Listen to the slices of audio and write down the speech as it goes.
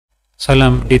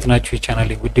ሰላም እንዴት ናችሁ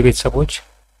የቻናሌ ውድ ቤተሰቦች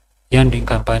የአንድን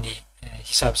ካምፓኒ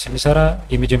ሂሳብ ስንሰራ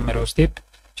የመጀመሪያው ስቴፕ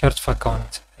ቻርት ኦፍ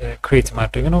አካውንት ክሬት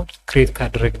ማድረግ ነው ክሬት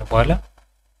ካደረግን በኋላ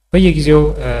በየጊዜው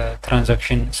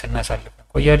ትራንዛክሽን ስናሳልፍ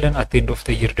እንቆያለን አት ኤንድ ኦፍ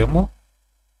ዘ ይር ደግሞ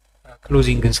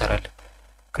ክሎዚንግ እንሰራለን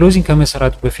ክሎዚንግ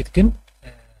ከመሰራቱ በፊት ግን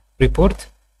ሪፖርት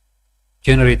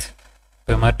ጄነሬት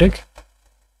በማድረግ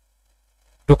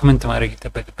ዶክመንት ማድረግ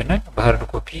ይጠበቅብናል በሃርድ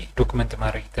ኮፒ ዶክመንት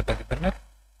ማድረግ ይጠበቅብናል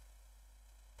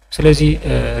ስለዚህ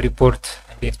ሪፖርት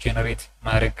እንዴት ጄነሬት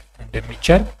ማድረግ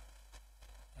እንደሚቻል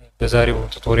በዛሬው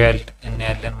ቱቶሪያል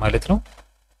እናያለን ማለት ነው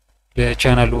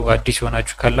ለቻናሉ አዲስ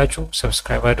ሆናችሁ ካላችሁ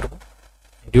ሰብስክራይብ አድርጉ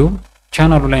እንዲሁም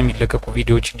ቻናሉ ላይ የሚለቀቁ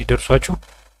ቪዲዮዎች እንዲደርሷችሁ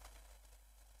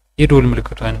የደወል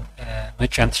ምልክቷን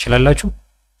መጫን ትችላላችሁ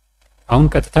አሁን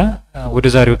ቀጥታ ወደ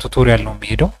ዛሬው ቱቶሪያል ነው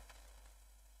የሚሄደው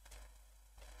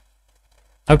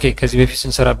ኦኬ ከዚህ በፊት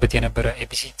ስንሰራበት የነበረ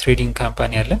ኤቢሲ ትሬዲንግ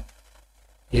ካምፓኒ አለ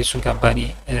የሱን ካምፓኒ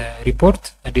ሪፖርት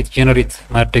እንዴት ጄነሬት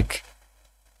ማድረግ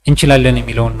እንችላለን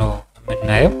የሚለውን ነው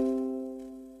የምናየው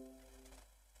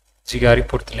እዚህ ጋር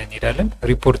ሪፖርት ላይ እንሄዳለን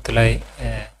ሪፖርት ላይ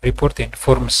ሪፖርት ኤንድ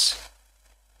ፎርምስ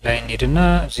ላይ እንሄድና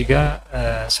እዚህ ጋር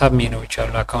ሳብ ሜኑዎች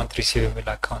አሉ አካውንት ሪሲቬብል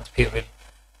አካውንት ፔብል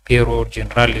ፔሮል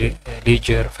ጀነራል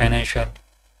ሌጀር ፋይናንሻል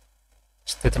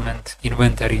ስቴትመንት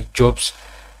ኢንቨንተሪ ጆብስ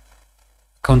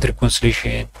አካውንት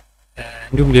ሪኮንሲሊየሽን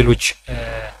እንዲሁም ሌሎች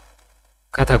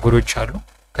ካታጎሪዎች አሉ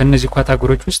ከነዚህ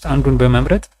ካታጎሪዎች ውስጥ አንዱን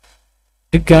በመምረጥ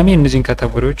ድጋሚ እነዚህን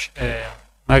ካታጎሪዎች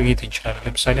ማግኘት እንችላለን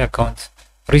ለምሳሌ አካውንት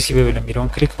ሪሲቬብል የሚለውን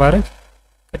ክሊክ ባረግ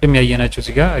ቀደም ያየናቸው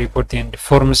እዚህ ጋር ሪፖርት ኤንድ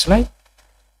ፎርምስ ላይ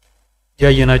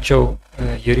ያየናቸው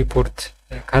የሪፖርት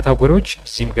ካታጎሪዎች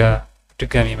እዚህም ጋር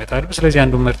ድጋሚ ይመጣሉ ስለዚህ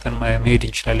አንዱን መርጠን መሄድ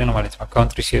እንችላለን ማለት ነው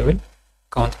አካውንት ሪሲቬብል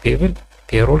አካውንት ፔብል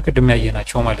ፔሮል ቀደም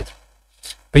ያየናቸው ማለት ነው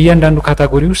በእያንዳንዱ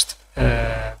ካታጎሪ ውስጥ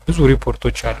ብዙ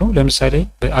ሪፖርቶች አሉ ለምሳሌ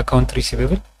በአካውንት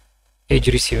ሪሲቬብል ኤጅ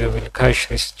ሪሲቬብል ካሽ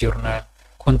ሪሲት ጆርናል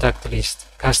ኮንታክት ሊስት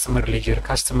ካስተመር ሌጀር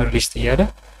ካስተመር ሊስት እያለ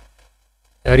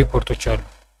ሪፖርቶች አሉ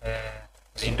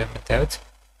እዚህ እንደምታዩት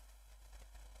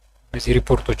እነዚህ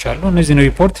ሪፖርቶች አሉ እነዚህን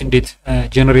ሪፖርት እንዴት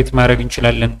ጄነሬት ማድረግ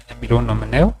እንችላለን የሚለውን ነው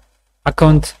የምናየው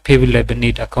አካውንት ፔብል ላይ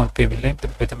ብንሄድ አካውንት ፔብል ላይ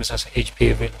በተመሳሳይ ኤጅ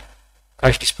ፔብል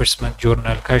ካሽ ዲስፐርስመንት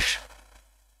ጆርናል ካሽ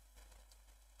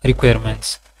ሪኳየርመንትስ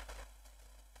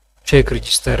ቼክ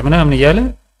ሬጂስተር ምናምን እያለ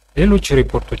ሌሎች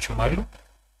ሪፖርቶችም አሉ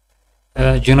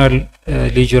ጀነራል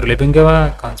ሌጀር ላይ ብንገባ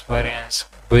አካውንት ቫሪያንስ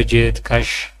በጀት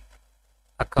ካሽ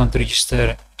አካውንት ሬጂስተር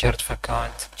ቻርት ኦፍ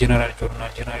አካውንት ጀነራል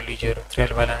ጆርናል ጀነራል ሌጀር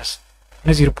ትራያል ባላንስ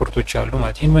እነዚህ ሪፖርቶች አሉ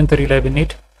ማለት ኢንቨንተሪ ላይ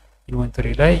ብንሄድ ኢንቨንተሪ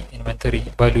ላይ ኢንቨንተሪ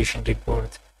ቫሉዌሽን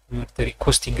ሪፖርት ኢንቨንተሪ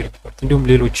ኮስቲንግ ሪፖርት እንዲሁም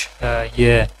ሌሎች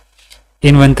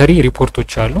የኢንቨንተሪ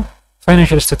ሪፖርቶች አሉ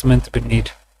ፋይናንሻል ስቴትመንት ብንሄድ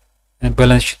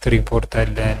ባላንስ ሺት ሪፖርት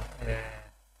አለን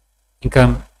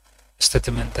ኢንካም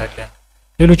ስቴትመንት አለን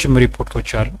ሌሎችም ሪፖርቶች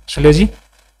አሉ ስለዚህ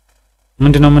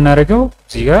ምንድነው የምናደርገው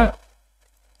እዚህ ጋር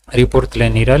ሪፖርት ላይ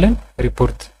እንሄዳለን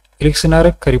ሪፖርት ክሊክ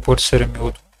ስናደርግ ከሪፖርት ስር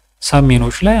የሚወጡ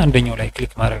ሳሜኖች ላይ አንደኛው ላይ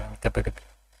ክሊክ ማድረግ ነው የሚጠበቅብን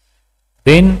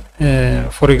then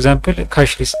for example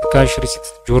ካሽ ሪሲት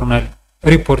ጆርናል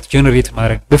ሪፖርት ጄነሬት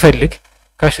ማድረግ ብፈልግ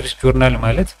ካሽ ሪሲት ጆርናል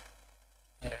ማለት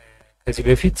ከዚህ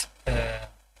በፊት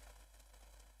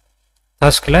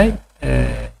ታስክ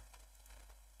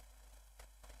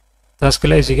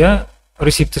ላይ እዚህ ጋር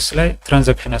ሪሲፕትስ ላይ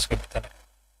ትራንዛክሽን አስገብተናል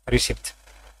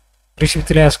ሪሲፕት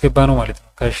ላይ አስገባ ነው ማለት ነው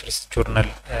ካሽ ሪሲት ጆርናል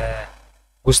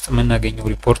ውስጥ የምናገኘው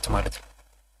ሪፖርት ማለት ነው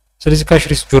ስለዚህ ካሽ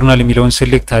ሪሲት ጆርናል የሚለውን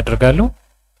ሴሌክት አድርጋለሁ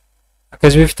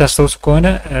ከዚህ በፊት ታስታውሱ ከሆነ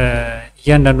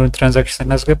እያንዳንዱን ትራንዛክሽን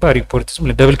ስናስገባ ሪፖርት ዝም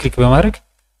ለደብል ክሊክ በማድረግ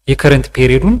የከረንት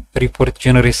ፔሪዱን ሪፖርት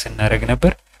ጄነሬት ስናደርግ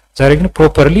ነበር ዛሬ ግን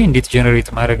ፕሮፐርሊ እንዴት ጄነሬት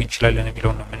ማድረግ እንችላለን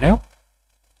የሚለውን ነው የምናየው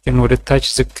ግን ወደ ታች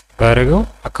ዝቅ ባረገው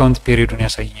አካውንት ፔሪዱን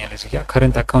ያሳየኛል እዚህ ጋር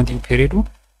ከረንት አካውንቲንግ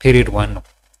ፔሪድ 1 ነው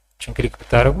እቺን ክሊክ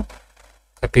ብታረጉ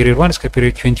ከፔሪድ 1 እስከ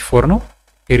ፔሪድ 24 ነው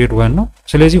ፔሪድ 1 ነው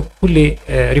ስለዚህ ሁሌ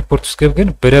ሪፖርት ውስጥ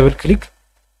ገብተን በደብል ክሊክ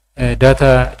ዳታ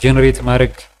ጄነሬት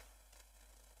ማድረግ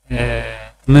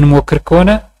ምን ሞክር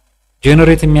ከሆነ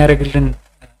ጄነሬት የሚያደርግልን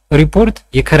ሪፖርት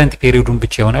የከረንት ፔሪዱን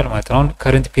ብቻ ይሆናል ማለት ነው አሁን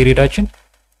ከረንት ፔሪዳችን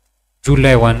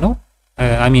ጁላይ 1 ነው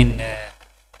አሚን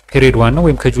ፔሪድ 1 ነው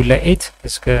ወይም ከጁላይ 8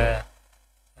 እስከ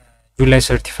ጁላይ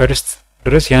 31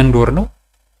 ድረስ ያንድ ወር ነው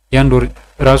ያንድ ወር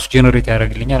ራሱ ጄነሬት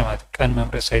ያደርግልኛል ማለት ቀን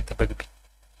መምረጥ ሳይጠበቅብኝ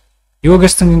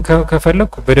የኦገስትን ግን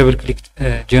ከፈለኩ በደብል ክሊክ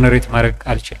ጄነሬት ማድረግ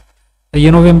አልችልም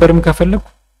የኖቬምበርም ከፈለኩ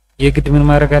የግድ ምን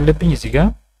ማድረግ አለብኝ እዚህ ጋር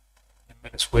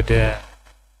መለስ ወደ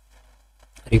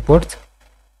ሪፖርት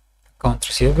አካውንት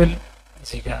ሪሲቬብል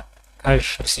እዚህ ጋር ካሽ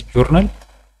ሪሲት ጆርናል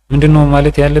ምንድነው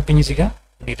ማለት ያለብኝ እዚህ ጋር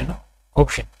እንዴት ነው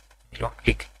ኦፕሽን የሚለውን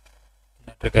ክሊክ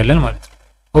እናደርጋለን ማለት ነው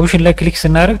ኦፕሽን ላይ ክሊክ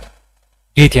ስናደርግ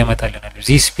ዴት ያመጣልናል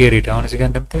ዚስ ፔሪድ አሁን እዚህ ጋር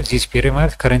እንደምታዩት ዚስ ፔሪድ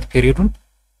ማለት ከረንት ፔሪዱን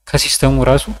ከሲስተሙ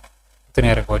ራሱ እንትን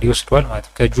ያደርገዋል ይወስደዋል ማለት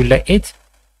ነው። ከጁላይ 8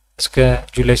 እስከ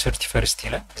ጁላይ 31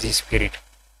 ይላል ዚስ ፔሪድ።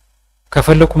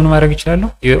 ከፈለኩ ምን ማድረግ ይችላል?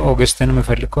 የኦገስትን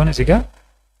መፈልግ ከሆነ እዚህ ጋር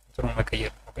እንትኑን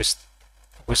መቀየር ኦገስት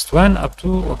 1 አፕ ቱ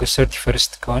ኦገስት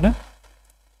 31 ከሆነ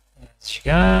እዚህ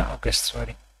ጋር ኦገስት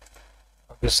 31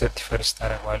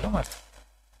 አደርገዋለሁ ማለት ነው።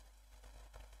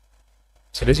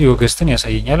 ስለዚህ የኦገስትን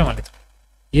ያሳየኛል ማለት ነው።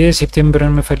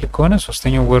 የሴፕቴምበርን መፈልግ ከሆነ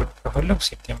ሶስተኛው ወር ከፈለኩ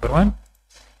ሴፕቴምበር 1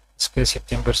 እስከ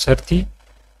ሴፕቴምበር 30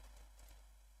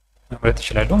 መምረጥ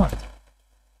ይችላል ማለት ነው።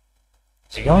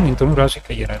 እዚህ ጋር እንትኑ ራሱ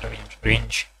ይቀየራል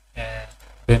ሬንጅ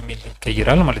በሚል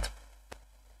ይቀየራል ማለት ነው።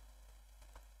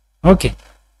 ኦኬ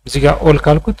እዚህ ጋር ኦል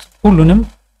ካልኩት ሁሉንም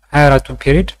 24ቱን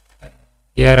ፔሪድ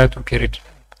የ24ቱን ፔሪድ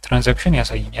ትራንዛክሽን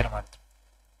ያሳየኛል ማለት ነው።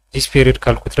 ዲስ ፔሪድ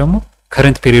ካልኩት ደግሞ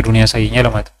ከረንት ፔሪዱን ያሳየኛል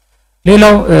ማለት ነው።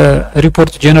 ሌላው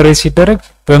ሪፖርት ጀነሬት ሲደረግ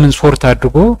በምን ሶርት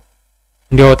አድርጎ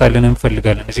እንዲያወጣልን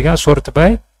እንፈልጋለን። እዚህ ጋር ሶርት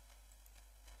ባይ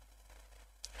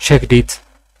ቼክ ዴት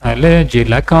አለ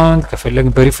ጄል አካውንት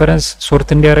ከፈለግን በሪፈረንስ ሶርት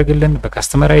እንዲያደርግልን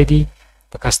በካስተመር አይዲ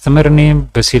በካስተመር ኔም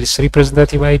በሴልስ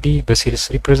ሪፕሬዘንታቲቭ አይዲ በሴልስ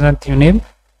ሪፕሬዘንታቲቭ ኔም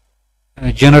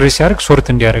ጀነሬት ሲያደርግ ሶርት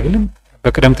እንዲያደርግልን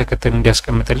በቅደም ተከተል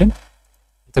እንዲያስቀምጥልን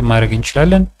እንትን ማድረግ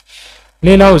እንችላለን።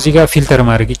 ሌላው እዚህ ጋር ፊልተር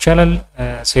ማድረግ ይቻላል።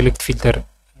 ሴሌክት ፊልተር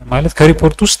ማለት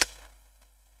ከሪፖርት ውስጥ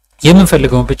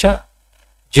የምንፈልገውን ብቻ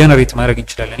ጀነሬት ማድረግ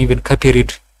እንችላለን ኢቭን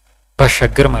ከፔሪድ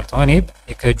ባሻገር ማለት ነው። እኔ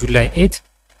ከጁላይ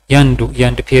 8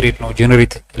 ያንድ ፔሪድ ነው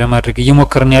ጀነሬት ለማድረግ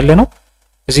እየሞከርን ያለ ነው።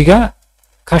 እዚህ ጋር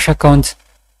ካሽ አካውንት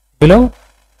ብለው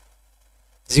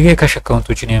እዚህ ጋር የካሽ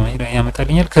አካውንቶችን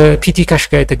ያመጣልኛል። ከፒቲ ካሽ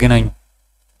ጋር የተገናኙ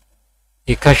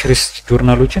የካሽ ሪስት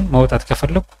ጆርናሎችን ማውጣት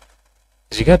ከፈለኩ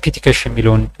እዚህ ጋር ፒቲ ካሽ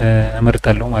የሚለውን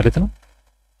እመርጣለሁ ማለት ነው።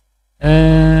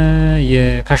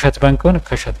 የካሻት ባንክ ሆነ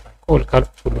ካሻት ባንክ ኦል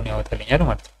ካልኩት ሁሉን ያወጣልኛል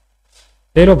ማለት ነው።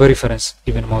 ሌላው በሪፈረንስ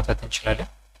ኢቭን ማውጣት እንችላለን።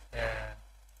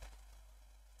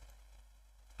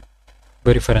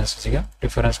 በሪፈረንስ እዚህ ጋር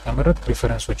ሪፈረንስ ካመረጥ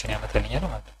ሪፈረንሶችን ያመጣልኛል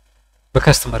ማለት ነው።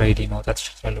 በካስተመር አይዲ ማውጣት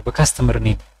ይችላል። በካስተመር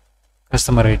ኔም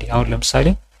ካስተመር አይዲ አሁን ለምሳሌ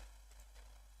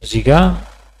እዚህ ጋር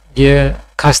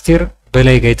የካስቴር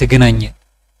በላይ ጋር የተገናኘ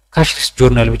ካሽ ሪስት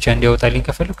ጆርናል ብቻ እንዲያወጣልኝ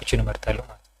ከፈለኩ እቺን እመርጣለሁ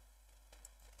ማለት ነው።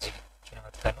 እቺን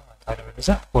እመርጣለሁ ማለት አለበለዛ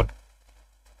ሆል።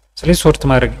 ስለዚህ ሶርት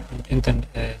ማድረግ እንትን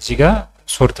እዚህ ጋር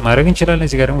ሶርት ማድረግ እንችላለን።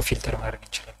 እዚህ ጋር ደግሞ ፊልተር ማድረግ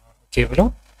እንችላለን። ኦኬ ብለው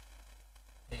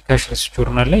ካሽ ሪስት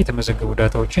ጆርናል ላይ የተመዘገቡ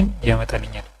ዳታዎችን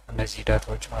ያመጣልኛል። እነዚህ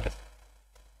ዳታዎች ማለት ነው።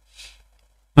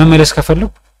 መመለስ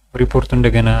ከፈለኩ ሪፖርቱ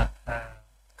እንደገና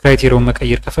ክራይቴሪያውን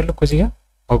መቀየር ከፈለኩ እዚህ ጋር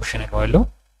ኦፕሽን እለዋለሁ።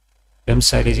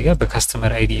 ለምሳሌ እዚህ ጋር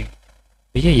በካስተመር አይዲ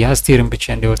ብዬ የአስቴርን ብቻ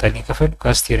እንዲያወጣልኝ ከፈለኩ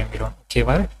አስቴር የሚለውን ኦኬ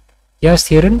ባረግ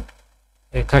የአስቴርን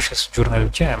ካሽ ሪስት ጆርናል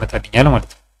ብቻ ያመጣልኛል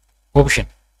ማለት ነው። ኦፕሽን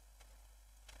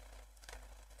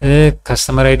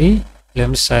ካስተመር አይዲ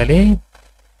ለምሳሌ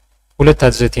ሁለት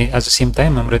አዘ ሴም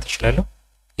ታይም መምረጥ ይችላለሁ።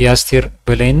 የአስቴር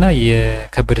በላይና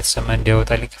የከበደ ተሰማ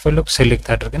እንዲያወጣልኝ ከፈለኩ ሴሌክት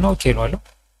አድርግና ኦኬ እለዋለሁ።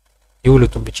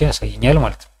 የሁለቱን ብቻ ያሳየኛል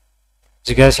ማለት ነው።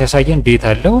 እዚህ ጋር ሲያሳየን ዴት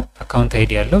አለው፣ አካውንት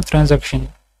አይዲ አለው፣ ትራንዛክሽን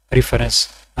ሪፈረንስ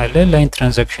አለ፣ ላይን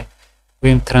ትራንዛክሽን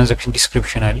ወይም ትራንዛክሽን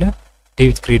ዲስክሪፕሽን አለ፣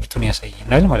 ዴቢት ክሬዲቱን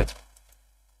ያሳየናል ማለት ነው።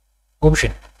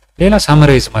 ኦፕሽን ሌላ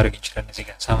ሳመራይዝ ማድረግ እንችላለን። እዚህ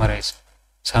ጋር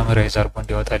ሳመራይዝ አድርጎ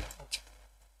እንዲያወጣልኝ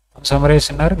ሳመራይዝ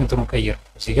ስናደርግ እንትኑን ቀይር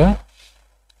እዚህ ጋር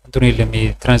እንትኑ የለም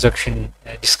የትራንዛክሽን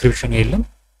ዲስክሪፕሽኑ የለም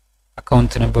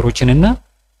አካውንት ነምበሮችን እና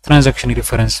ትራንዛክሽን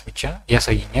ሪፈረንስ ብቻ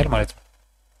ያሳየኛል ማለት ነው።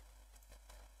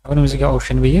 አሁንም እዚህ ጋር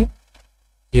ኦፕሽን ብዬ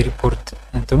የሪፖርት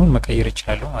እንትኑን መቀየር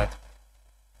ይችላል ማለት ነው።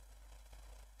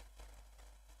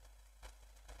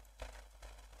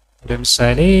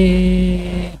 ለምሳሌ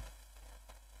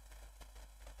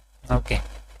ኦኬ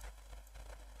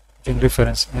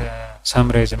ሪፈረንስ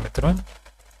ሳምራይዝ የምትለውን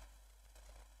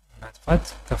ማጥፋት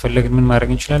ከፈለግን ምን ማድረግ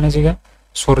እንችላለን? እዚህ ጋር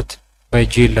ሶርት ባይ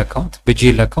ጂኤል አካውንት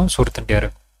በጂኤል አካውንት ሶርት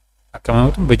እንዲያደርግ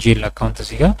አቀማመጡን በጂኤል አካውንት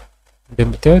እዚህ ጋር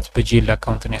እንደምታዩት በጂኤል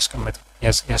አካውንት ነው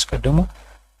ያስቀደሙ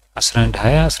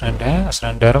 1120 1120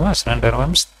 1140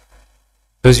 1145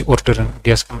 በዚህ ኦርደር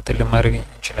እንዲያስቀምጥልን ማድረግ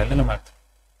እንችላለን ማለት ነው።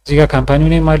 እዚህ ጋር ካምፓኒው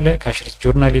ኔም አለ፣ ካሽ ሪስት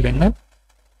ጆርናል ይለናል።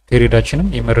 ፔሪዳችንም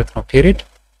የመረጥነው ፔሪድ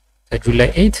ከጁላይ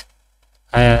 8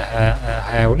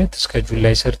 22 እስከ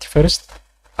ጁላይ 31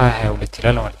 22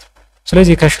 ይላል ማለት ነው።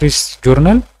 ስለዚህ የካሽ ሪስት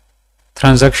ጆርናል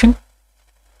ትራንዛክሽን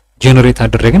ጀነሬት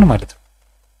አደረግን ማለት ነው።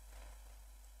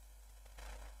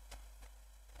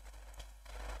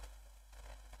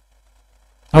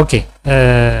 ኦኬ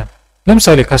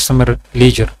ለምሳሌ ካስተመር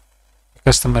ሌጀር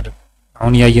ካስተመር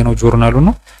አሁን ያየነው ጆርናሉ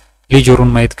ነው። ሌጀሩን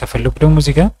ማየት ከፈለኩ ደግሞ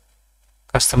እዚህ ጋር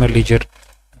ካስተመር ሌጀር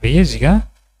በየ እዚህ ጋር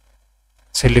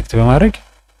ሴሌክት በማድረግ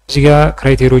እዚህ ጋር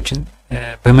ክራይቴሪያዎችን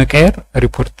በመቀየር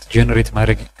ሪፖርት ጀነሬት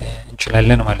ማድረግ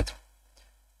እንችላለን ማለት ነው።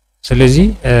 ስለዚህ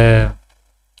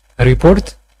ሪፖርት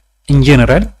ኢን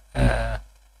ጀነራል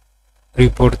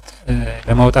ሪፖርት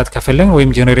ለማውጣት ከፈለግን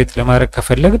ወይም ጀነሬት ለማድረግ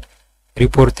ከፈለግን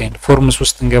ሪፖርት ኤንድ ፎርምስ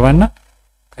ውስጥ እንገባና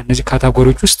ከነዚህ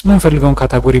ካታጎሪዎች ውስጥ የምንፈልገውን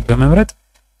ካታጎሪ በመምረጥ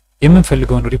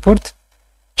የምንፈልገውን ሪፖርት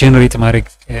ጀነሬት ማድረግ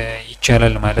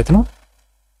ይቻላል ማለት ነው።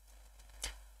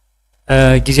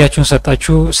 ጊዜያችሁን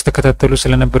ሰጣችሁ ስትከታተሉ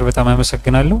ስለነበር በጣም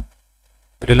አመሰግናለሁ።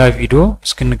 በሌላ ቪዲዮ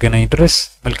እስክንገናኝ ድረስ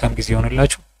መልካም ጊዜ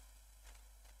ይሁንላችሁ።